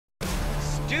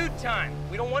Dude time.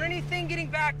 We don't want anything getting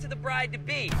back to the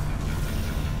bride-to-be.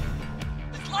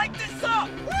 Let's light this up!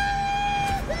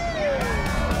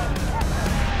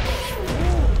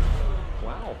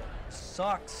 Wow.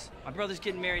 Sucks. My brother's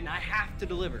getting married and I have to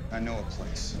deliver. I know a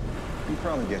place. We can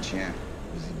probably get you in.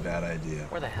 This is a bad idea.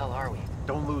 Where the hell are we?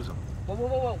 Don't lose him. Whoa, whoa,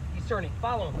 whoa, whoa. He's turning.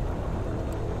 Follow him.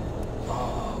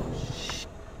 Oh, shit.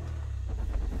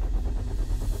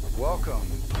 Welcome.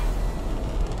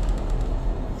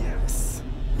 Yes.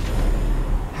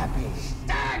 Happy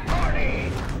stag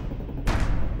party!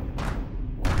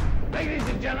 Ladies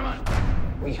and gentlemen,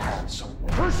 we have some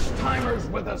first-timers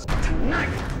with us tonight.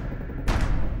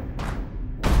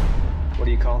 What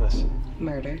do you call this?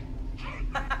 Murder.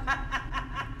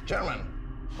 Gentlemen,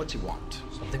 what do you want?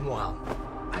 Something wild.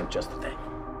 I have just the thing.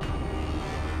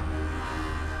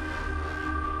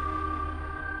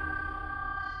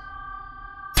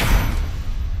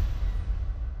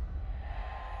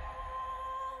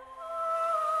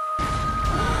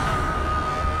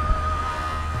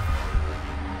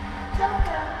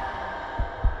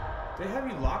 They have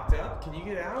you locked up? Can you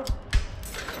get out?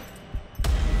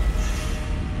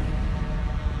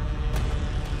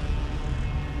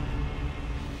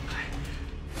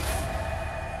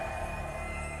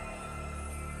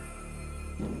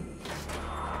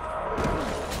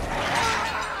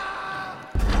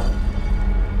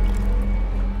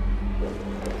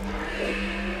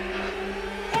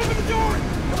 Open the door!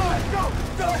 Come on, go!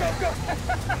 Go, go, go!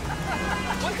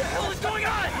 What the hell is going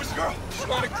on? Who's the girl? She's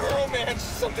not a girl, man. She's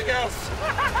something else.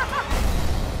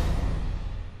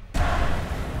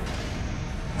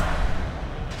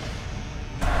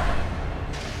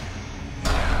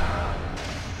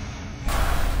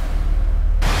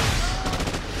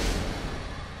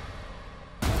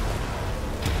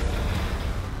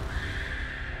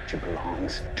 She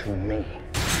belongs to me.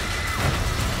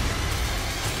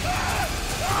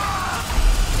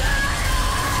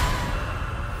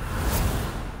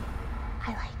 I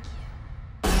like